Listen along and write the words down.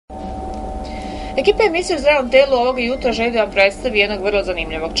Ekipa emisije u zdravom telu ovoga jutra želi da vam predstavi jednog vrlo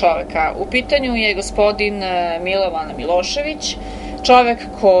zanimljivog čoveka. U pitanju je gospodin Milovanu Milošević, čovek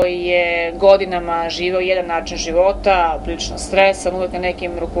koji je godinama živeo jedan način života, prilično stresan, uvek na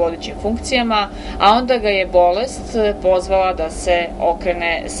nekim rukovodećim funkcijama, a onda ga je bolest pozvala da se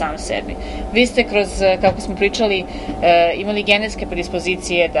okrene sam sebi. Vi ste kroz, kako smo pričali, imali genetske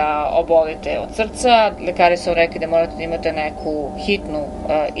predispozicije da obolite od srca, lekari su rekli da morate da imate neku hitnu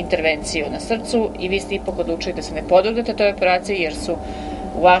intervenciju na srcu i vi ste ipak odlučili da se ne podvrgnete toj operaciji jer su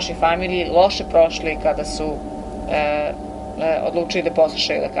u vašoj familiji loše prošli kada su odlučili da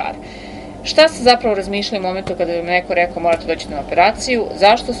poslušaju lekare. Šta ste zapravo razmišljali u momentu kada vam neko rekao morate doći na operaciju?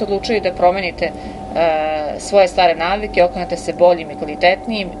 Zašto ste odlučili da promenite svoje stare navike, okrenete se boljim i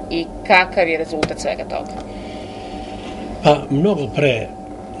kvalitetnijim i kakav je rezultat svega toga? Pa, mnogo pre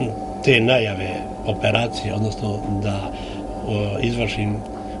te najave operacije, odnosno da izvršim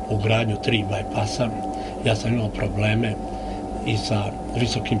ugradnju 3 bajpasa, ja sam imao probleme i sa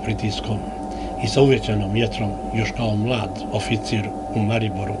visokim pritiskom i sa uvećanom jetrom, još kao mlad oficir u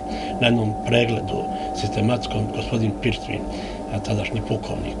Mariboru, na jednom pregledu sistematskom, gospodin Pirtvin, tadašnji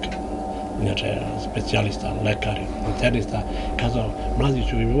pukovnik, inače specijalista, lekar, internista, kazao,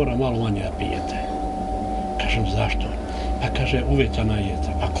 mladiću, vi mora malo manje da pijete. Kažem, zašto? Pa kaže, uvećana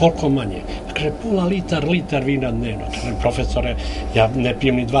jetra. Pa koliko manje? Pa kaže, pola litar vina dnevno. Kažem, profesore, ja ne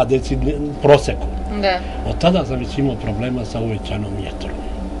pijem ni 2 deci proseku. Od tada sam već imao problema sa uvećanom jetrom.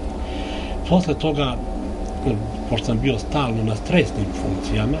 Posle toga, pošto sam bio stalno na stresnim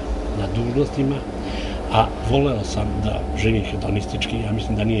funkcijama, na dužnostima, a voleo sam da živim hedonistički, ja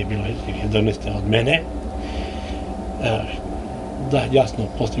mislim da nije bilo hedoniste od mene, da jasno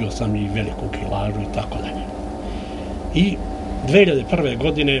postigao sam i veliku kilažu i tako dalje. I 2001.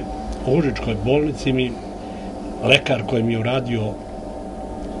 godine u Užičkoj bolnici mi lekar koji mi je uradio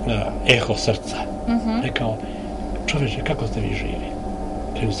eho srca rekao, čoveče, kako ste vi živi?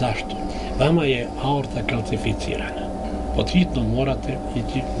 Kažem, zašto? Vama je aorta kalcificirana. Pod hitno morate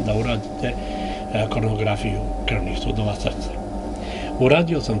ići da uradite koronografiju krvnih sudova srca.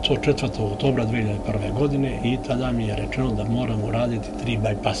 Uradio sam to 4. oktobra 2001. godine i tada mi je rečeno da moram uraditi 3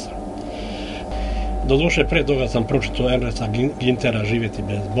 bajpasa. Doduše, pre toga sam pročitao Ernesta Gintera Živjeti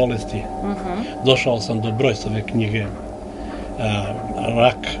bez bolesti. Došao sam do Brojsove knjige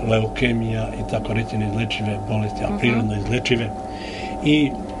rak, leukemija i tako reći neizlečive bolesti, a prirodno izlečive.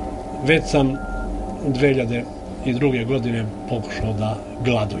 I već sam 2002. godine pokušao da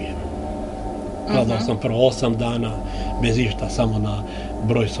gladujem. Gladao sam prvo 8 dana, bez išta, samo na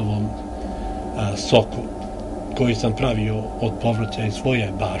Brojsovom soku, koji sam pravio od povrća iz svoje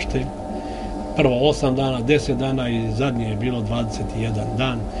bašte. Prvo 8 dana, 10 dana i zadnje je bilo 21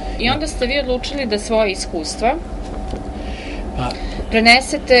 dan. I onda ste vi odlučili da svoje iskustva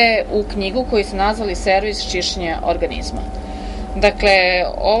prenesete u knjigu koju ste nazvali Servis čišćenja organizma. Dakle,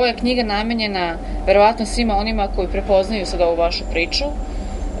 ovo je knjiga namenjena verovatno svima onima koji prepoznaju sad ovu vašu priču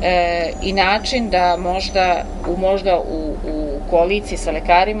i način da možda u koaliciji sa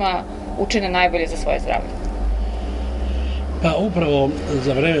lekarima učine najbolje za svoje zdravlje. Pa upravo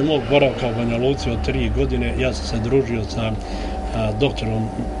za vreme mog boravka u Banja Luci od 3 godine ja sam se družio sa doktorom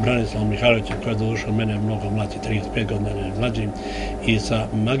Branislavom Mihajlovićem, koji je dodušao od mene mnogo mlađi, 35 godina mlađi, i sa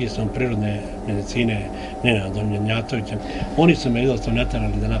magistrom prirodne medicine Nenadom Janjatovićem. Oni su me jednostavno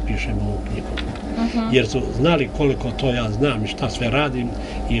naterali da napišem ovu knjigu. Jer su znali koliko to ja znam i šta sve radim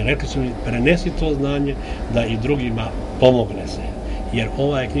i rekli su mi, prenesi to znanje da i drugima pomogne se. Jer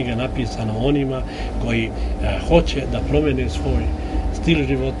ova je knjiga napisana onima koji hoće da promene svoj stil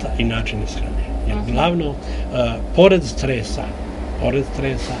života i način ishrane. Jer glavno, pored stresa,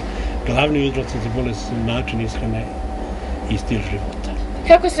 glavni uzroci bolesti su način ishrane i stil života.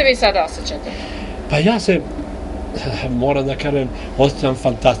 Kako se vi sada osjećate? Pa ja se, moram da kažem, osjećam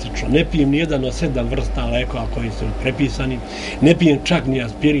fantastično. Ne pijem nijedan od 7 vrsta lekova koji su prepisani, ne pijem čak ni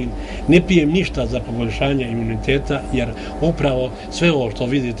aspirin, ne pijem ništa za poboljšanje imuniteta, jer upravo sve ovo što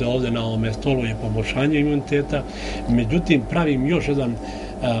vidite ovde na ovome stolu je poboljšanje imuniteta. Međutim, pravim još jedan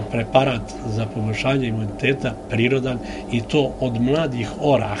preparat za poboljšanje imuniteta, prirodan, i to od mladih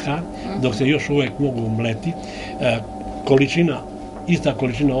oraha, dok se još uvek mogu mleti. Ista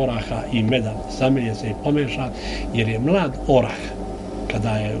količina oraha i meda samelje se i pomeša, jer je mlad orah, kada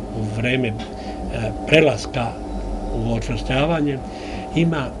je u vreme prelaska u očvršćavanje,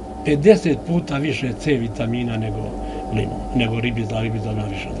 ima 50 puta više C vitamina nego ribizla ima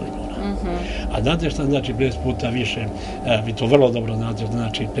više od limuna. A znate šta znači 50 puta više, vi to vrlo dobro znate,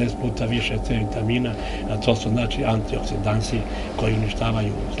 znači 50 puta više C vitamina, a to su znači antioksidansi koji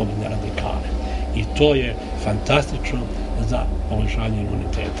uništavaju slobodne radikale. I to je fantastično za poboljšanje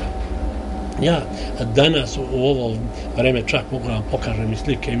imuniteta. Ja danas u ovo vreme čak mogu vam pokažem i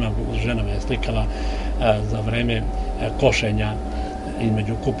slike, žena me je slikala za vreme košenja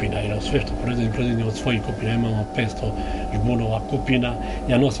između kupina, jer sve što proizvodim od svojih kupina, imamo 500 žbunova kupina,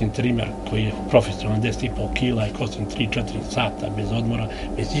 ja nosim trimer koji je profesionalan 10,5 kila i kosim 3-4 sata bez odmora,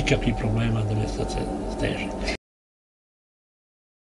 bez ikakvih problema da me srce steže.